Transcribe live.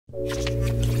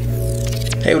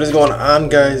Hey, what is going on,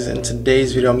 guys? In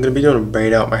today's video I'm going to be doing a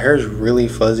braid out. My hair is really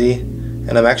fuzzy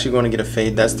and I'm actually going to get a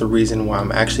fade. That's the reason why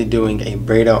I'm actually doing a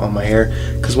braid out on my hair,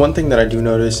 because one thing that I do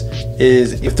notice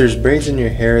is if there's braids in your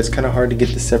hair, it's kind of hard to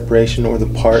get the separation or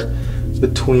the part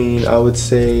between, I would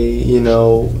say, you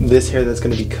know, this hair that's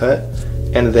going to be cut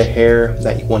and the hair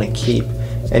that you want to keep.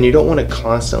 And you don't want to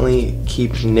constantly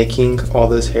keep nicking all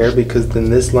this hair, because then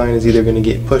this line is either going to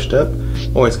get pushed up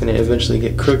or it's going to eventually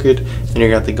get crooked and you're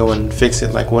going to have to go and fix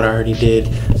it, like what I already did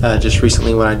just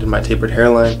recently when I did my tapered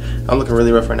hairline. I'm looking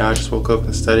really rough right now. I just woke up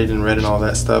and studied and read and all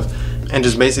that stuff and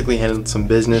just basically handled some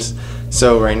business.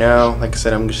 So right now, like I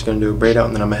said, I'm just going to do a braid out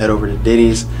and then I'm going to head over to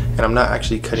Diddy's. And I'm not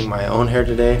actually cutting my own hair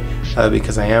today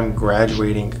because I am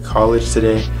graduating college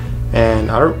today.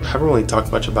 And I haven't really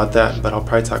talked much about that, but I'll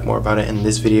probably talk more about it in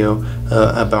this video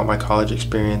about my college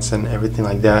experience and everything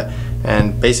like that,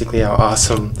 and basically how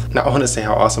awesome, not want to say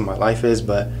how awesome my life is,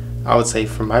 but I would say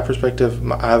from my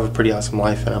perspective, I have a pretty awesome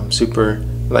life and I'm super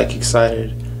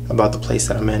excited about the place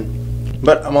that I'm in.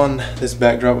 But I'm on this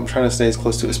backdrop. I'm trying to stay as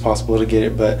close to it as possible to get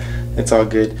it, but it's all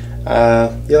good.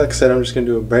 Yeah, like I said, I'm just going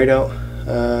to do a braid out.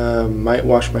 Might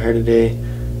wash my hair today.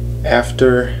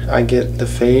 After I get the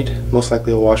fade, most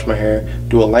likely I'll wash my hair,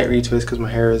 do a light retwist because my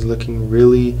hair is looking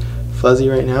really fuzzy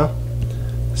right now.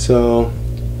 So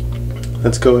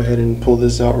let's go ahead and pull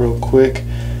this out real quick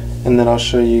and then I'll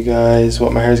show you guys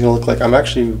what my hair is going to look like. I'm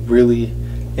actually really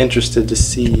interested to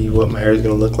see what my hair is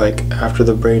going to look like after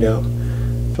the braid out.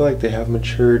 I feel like they have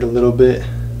matured a little bit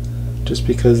just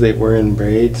because they were in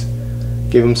braids.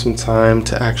 Give them some time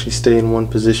to actually stay in one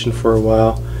position for a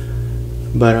while.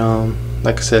 But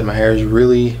like I said, my hair is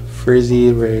really frizzy,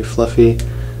 very fluffy,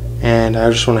 and I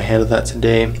just want to handle that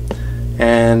today.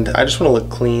 And I just want to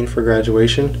look clean for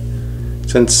graduation.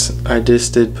 Since I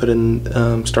just did put in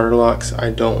starter locks, I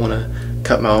don't want to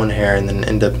cut my own hair and then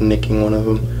end up nicking one of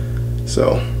them.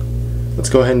 So let's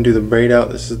go ahead and do the braid out.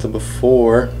 This is the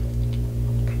before.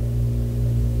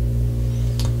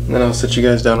 And then I'll sit you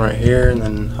guys down right here and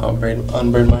then I'll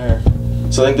unbraid my hair.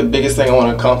 So I think the biggest thing I want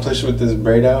to accomplish with this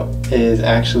braid out is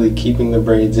actually keeping the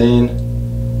braids in.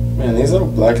 Man, these little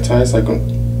black ties, like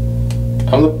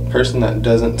I'm the person that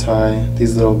doesn't tie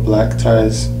these little black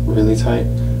ties really tight,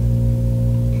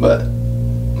 but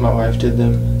my wife did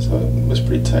them, so it was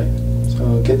pretty tight.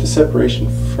 So get the separation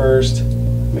first,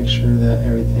 make sure that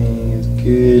everything is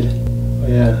good. Oh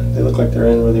yeah, they look like they're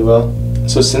in really well.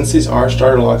 So since these are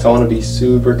starter locks, I want to be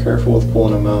super careful with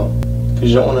pulling them out, because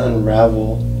you don't want to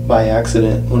unravel by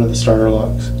accident one of the starter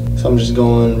locks. So I'm just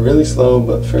going really slow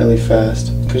but fairly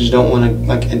fast, because you don't want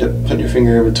to end up putting your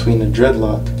finger in between the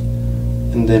dreadlock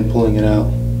and then pulling it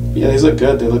out. But yeah, these look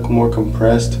good. They look more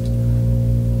compressed,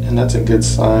 and that's a good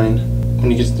sign. When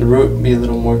you get to the root, be a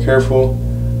little more careful,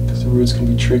 because the roots can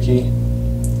be tricky.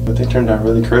 But they turned out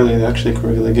really curly. They actually look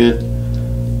really good.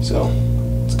 So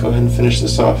let's go ahead and finish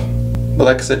this off. But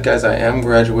like I said, guys, I am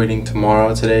graduating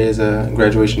tomorrow. Today is a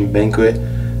graduation banquet.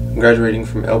 I'm graduating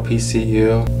from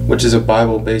LPCU, which is a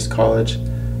Bible-based college,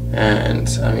 and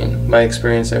I mean, my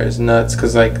experience there is nuts,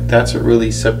 because that's what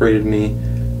really separated me,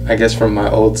 I guess, from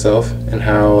my old self, and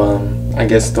how I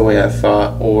guess the way I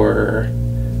thought, or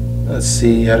let's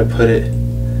see how to put it,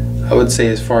 I would say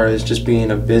as far as just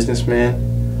being a businessman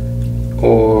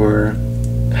or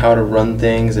how to run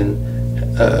things, and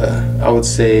I would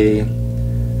say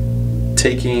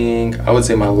taking,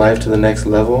 my life to the next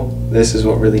level. This is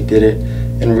what really did it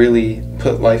and really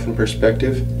put life in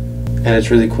perspective. And it's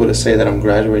really cool to say that I'm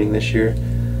graduating this year.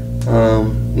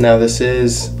 Now this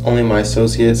is only my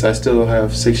associates. I still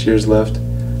have 6 years left,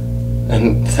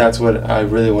 and that's what I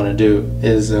really want to do,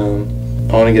 is I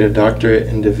want to get a doctorate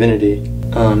in divinity.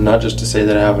 Not just to say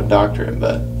that I have a doctorate,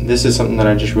 but this is something that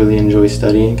I just really enjoy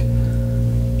studying.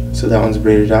 So that one's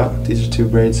braided out. These are two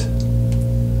braids.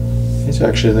 These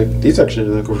actually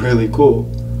look really cool.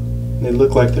 They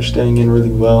look like they're staying in really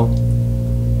well.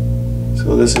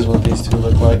 So this is what these two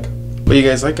look like. But you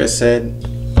guys, like I said,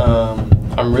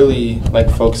 I'm really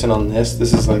focusing on this.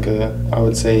 This is I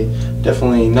would say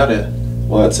definitely not a,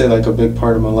 well, I'd say a big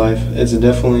part of my life. It's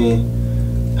definitely,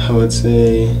 I would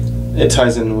say, it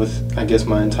ties in with, I guess,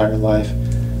 my entire life.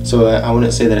 So I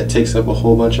wouldn't say that it takes up a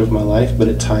whole bunch of my life, but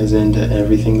it ties into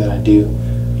everything that I do.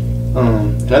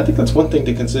 And I think that's one thing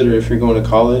to consider if you're going to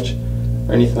college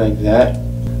or anything like that.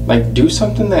 Do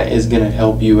something that is going to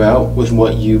help you out with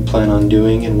what you plan on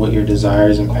doing and what your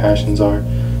desires and passions are.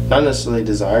 Not necessarily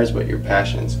desires, but your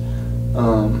passions,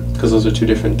 because those are two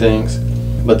different things.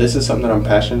 But this is something that I'm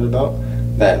passionate about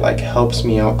that helps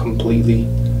me out completely.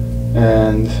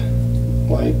 And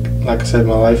like I said,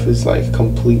 my life is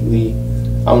completely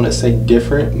I want to say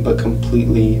different, but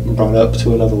completely brought up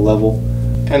to another level.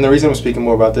 And the reason I'm speaking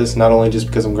more about this, not only just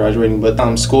because I'm graduating,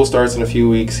 but school starts in a few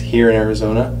weeks here in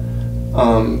Arizona,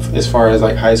 as far as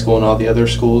like high school and all the other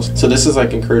schools. So this is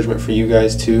like encouragement for you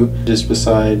guys too, just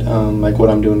beside like what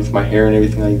I'm doing with my hair and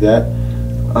everything like that.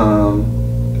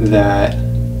 That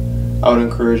I would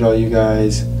encourage all you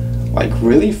guys, like,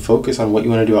 really focus on what you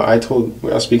want to do. I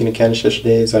was speaking to Candace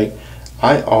yesterday, it's like,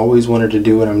 I always wanted to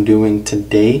do what I'm doing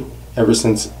today, ever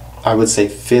since I would say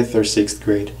 5th or 6th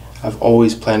grade. I've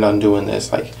always planned on doing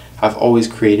this. Like, I've always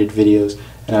created videos,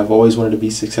 and I've always wanted to be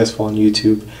successful on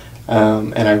YouTube,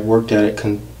 and I've worked at it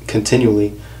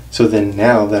continually. So then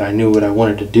now that I knew what I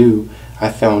wanted to do,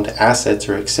 I found assets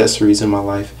or accessories in my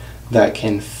life that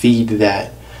can feed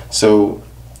that. So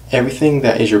everything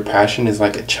that is your passion is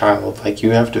like a child. Like,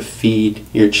 you have to feed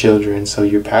your children. So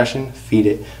your passion, feed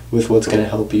it with what's going to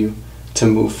help you to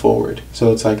move forward.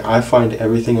 So it's like, I find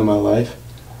everything in my life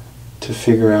to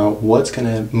figure out what's going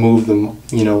to move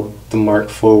the mark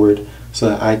forward so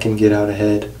that I can get out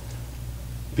ahead,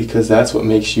 because that's what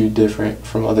makes you different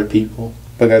from other people.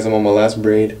 But guys, I'm on my last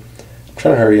braid. I'm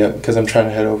trying to hurry up because I'm trying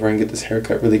to head over and get this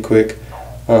haircut really quick.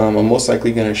 I'm most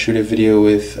likely going to shoot a video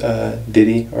with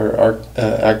Diddy or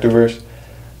Activerse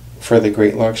for the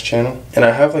Dreadlocks channel. And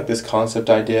I have like this concept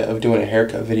idea of doing a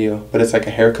haircut video, but it's like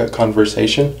a haircut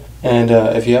conversation. And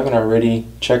if you haven't already,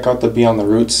 check out the Beyond the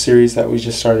Roots series that we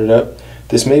just started up.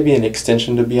 This may be an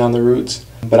extension to Beyond the Roots,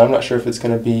 but I'm not sure if it's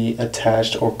going to be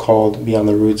attached or called Beyond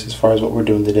the Roots as far as what we're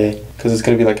doing today, because it's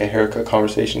going to be like a haircut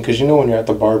conversation. Because you know when you're at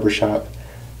the barber shop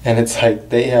and it's like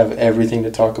they have everything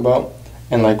to talk about,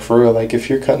 and like for real, like if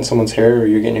you're cutting someone's hair or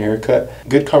you're getting your hair cut,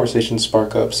 good conversations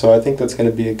spark up. So I think that's going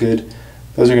to be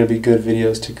those are going to be good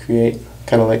videos to create,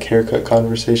 kind of like haircut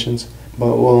conversations.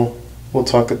 But we'll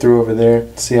talk it through over there,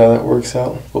 see how that works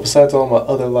out. But besides all my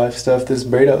other life stuff, this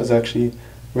Braidout is actually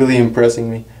really impressing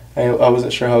me. I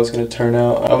wasn't sure how it was going to turn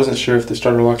out. I wasn't sure if the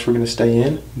starter locks were going to stay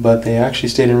in, but they actually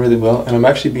stayed in really well. And I'm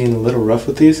actually being a little rough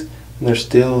with these, and they're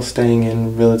still staying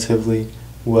in relatively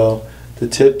well. The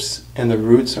tips and the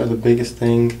roots are the biggest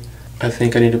thing I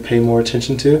think I need to pay more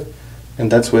attention to,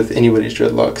 and that's with anybody's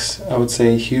dreadlocks. I would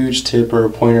say a huge tip or a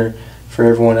pointer for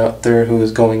everyone out there who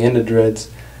is going into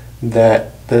dreads,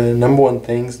 that the number one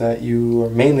things that you are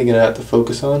mainly going to have to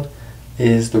focus on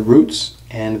is the roots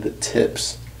and the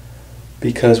tips.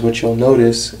 Because what you'll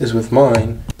notice is with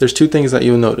mine, there's two things that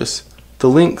you'll notice. The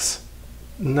links,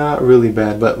 not really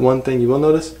bad, but one thing you will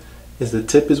notice is the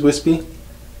tip is wispy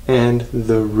and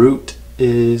the root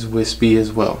is wispy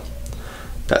as well.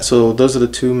 So those are the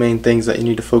two main things that you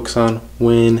need to focus on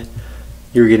when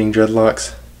you're getting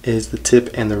dreadlocks, is the tip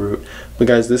and the root. But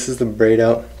guys, this is the braid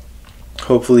out.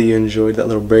 Hopefully you enjoyed that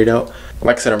little braid out.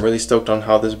 Like I said, I'm really stoked on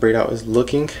how this braid out is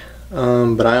looking.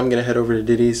 But I am gonna head over to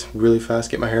Diddy's really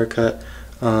fast, get my hair cut,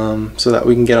 so that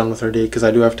we can get on with our day, because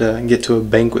I do have to get to a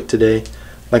banquet today,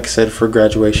 like I said, for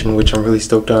graduation, which I'm really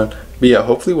stoked on. But yeah,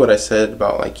 hopefully what I said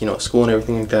about, like, you know, school and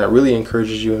everything like that really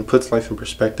encourages you and puts life in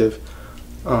perspective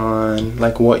on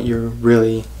like what you're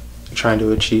really trying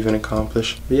to achieve and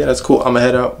accomplish. But yeah, that's cool. I'm gonna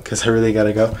head out because I really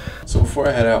gotta go. So before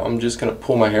I head out, I'm just gonna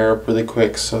pull my hair up really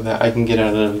quick so that I can get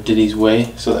out of Diddy's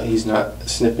way, so that he's not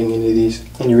snipping into these.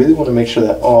 And you really want to make sure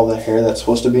that all the hair that's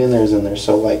supposed to be in there is in there.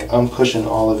 So like, I'm pushing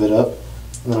all of it up,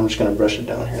 and then I'm just gonna brush it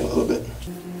down here a little bit.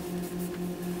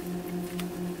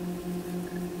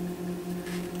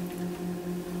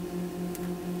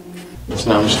 So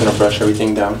now I'm just gonna brush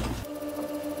everything down.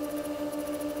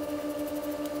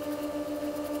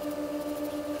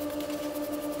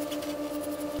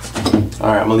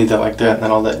 Alright, I'm gonna leave that like that, and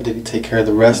then I'll let Diddy take care of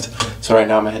the rest. So right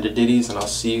now I'm gonna head to Diddy's, and I'll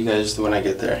see you guys when I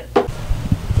get there.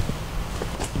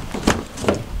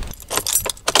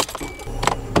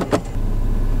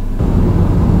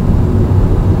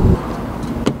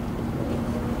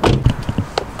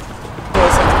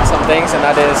 Some things, and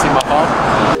I didn't see my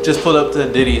phone. Just pulled up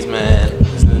to Diddy's, man.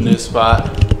 This is the new spot.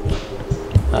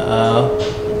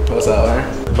 What's up,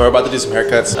 man? We're about to do some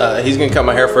haircuts. He's gonna cut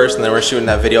my hair first, and then we're shooting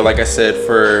that video, like I said,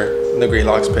 for the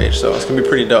Dreadlocks page. So it's gonna be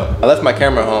pretty dope. I left my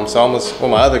camera home, so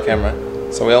my other camera,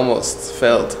 so we almost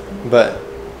failed. But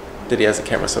Diddy has a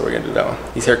camera, so we're gonna do that one.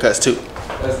 These haircuts too.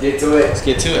 Let's get to it. Let's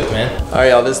get to it, man. All right,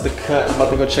 y'all, this is the cut. I'm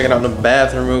about to go check it out in the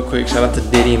bathroom real quick. Shout out to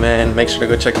Diddy, man. Make sure to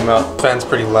go check him out. Fan's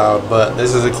pretty loud, but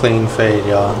this is a clean fade,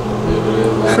 y'all.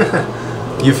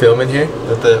 You filming here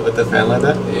with the fan like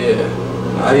that? Yeah.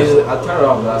 I turned it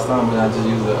off last time, and I just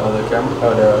used the other camera.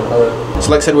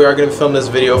 So like I said, we are going to film this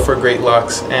video for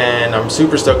Dreadlocks, and I'm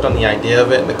super stoked on the idea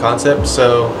of it and the concept.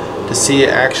 So to see it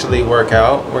actually work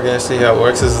out, we're going to see how it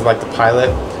works. This is like the pilot.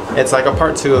 It's like a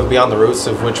part 2 of Beyond the Roots,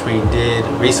 of which we did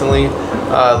recently.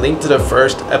 Link to the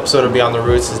first episode of Beyond the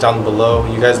Roots is down below.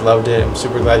 You guys loved it. I'm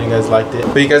super glad you guys liked it.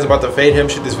 But you guys are about to fade him,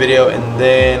 shoot this video, and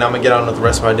then I'm gonna get on with the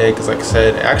rest of my day, because like I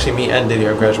said, actually me and Diddy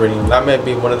are graduating. That might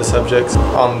be one of the subjects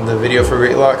on the video for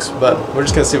Dreadlocks, but we're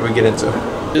just gonna see what we get into.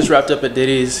 Just wrapped up at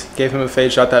Diddy's, gave him a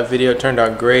fade, shot that video, it turned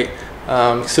out great.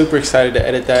 Super excited to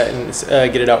edit that and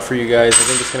get it out for you guys. I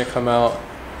think it's gonna come out,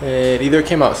 it either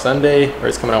came out Sunday or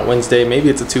it's coming out Wednesday. Maybe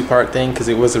it's a 2-part thing, because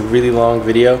it was a really long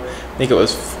video. I think it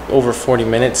was over 40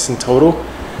 minutes in total.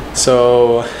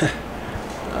 So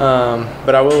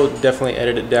but I will definitely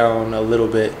edit it down a little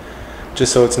bit,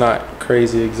 just so it's not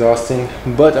crazy exhausting.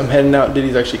 But I'm heading out.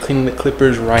 Diddy's actually cleaning the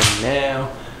clippers right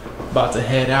now. About to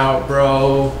head out,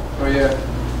 bro. Oh yeah,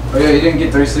 you didn't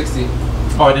get 360.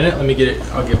 Oh, I didn't? Let me get it.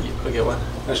 I'll get one.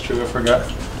 That's true, I forgot.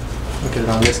 Look at it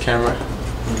on this camera.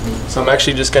 So I'm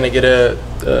actually just gonna get a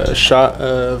shot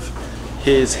of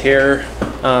his hair,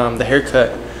 the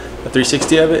haircut, a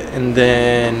 360 of it, and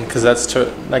then, cause that's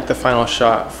like the final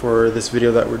shot for this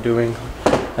video that we're doing.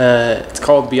 It's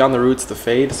called Beyond the Roots, the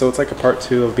fade. So it's like a part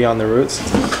 2 of Beyond the Roots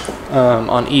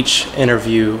on each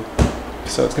interview.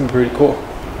 So it's gonna be pretty cool.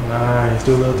 Nice,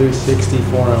 do a little 360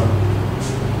 for him.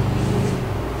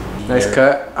 Nice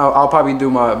cut. I'll probably do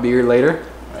my beard later.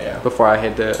 Oh, yeah. Before I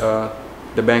hit the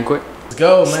banquet. Let's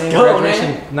go, man. Let's go,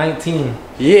 Graduation man. 19.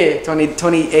 Yeah,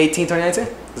 2018,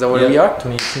 2019? Is that what we are?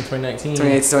 2018, 2019.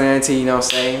 2018, 2019, you know what I'm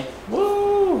saying?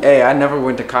 Woo! Hey, I never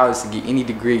went to college to get any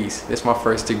degrees. This is my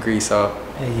first degree, so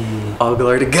Hey. all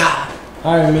glory to God.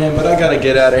 Alright, man, but I gotta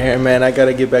get out of here, man. I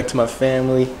gotta get back to my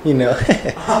family, you know.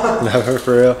 No,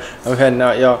 for real. I'm heading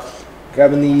out, y'all.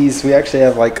 Grabbing these. We actually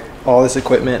have like all this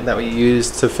equipment that we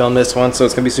used to film this one, so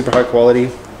it's gonna be super high quality.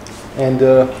 And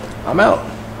I'm out.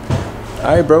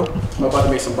 Alright, bro. I'm about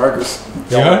to make some burgers.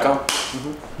 Yeah? Y'all wanna come?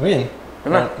 When?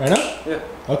 Right now? Yeah.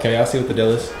 Okay, I'll see what the deal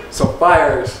is. Some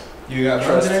fires. You got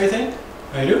buns and everything?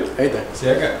 How you do? Everything. See,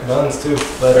 I got buns too.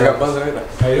 But, I got buns and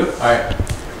everything. How you do? Alright.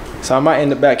 So I might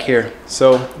end up back here.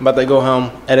 So I'm about to go home,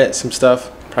 edit some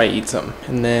stuff, probably eat something,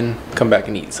 and then come back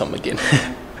and eat something again.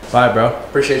 Bye, bro.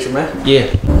 Appreciate you, man.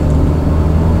 Yeah.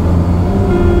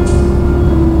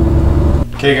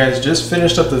 Okay, guys, just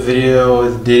finished up the video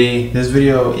with Diddy. This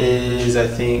video is, I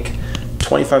think,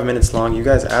 25 minutes long. You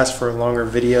guys asked for a longer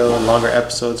video and longer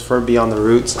episodes for Beyond the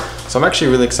Roots. So I'm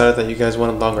actually really excited that you guys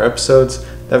wanted longer episodes.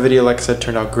 That video, like I said,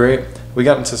 turned out great. We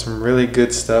got into some really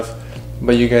good stuff.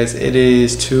 But you guys, it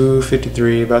is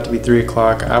 2:53, about to be 3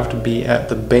 o'clock. I have to be at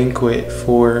the banquet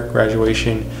for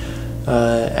graduation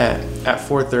at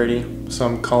 4:30. So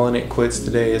I'm calling it quits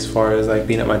today as far as like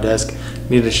being at my desk.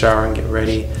 Need to shower and get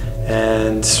ready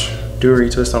and do a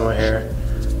retwist on my hair,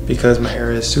 because my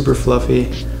hair is super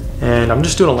fluffy. And I'm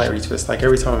just doing a light retwist. Like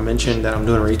every time I mention that I'm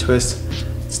doing a retwist,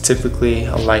 it's typically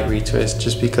a light retwist,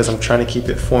 just because I'm trying to keep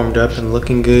it formed up and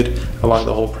looking good along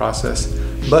the whole process.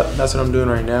 But that's what I'm doing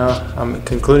right now. I'm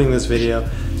concluding this video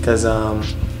because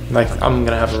like I'm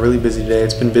gonna have a really busy day.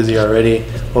 It's been busy already.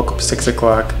 Woke up at 6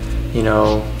 o'clock, you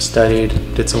know,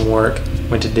 studied, did some work,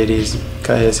 went to Diddy's,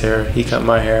 cut his hair, he cut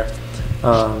my hair,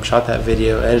 shot that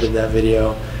video, edited that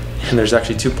video, and there's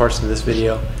actually 2 parts to this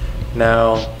video.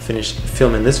 Now finished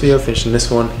filming this video, finishing this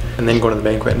one, and then going to the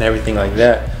banquet and everything like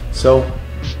that. So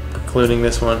concluding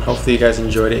this one. Hopefully you guys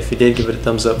enjoyed it. If you did, give it a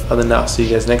thumbs up. Other than that, I'll see you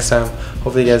guys next time.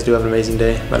 Hopefully you guys do have an amazing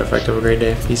day. Matter of fact, have a great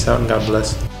day. Peace out and God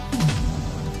bless.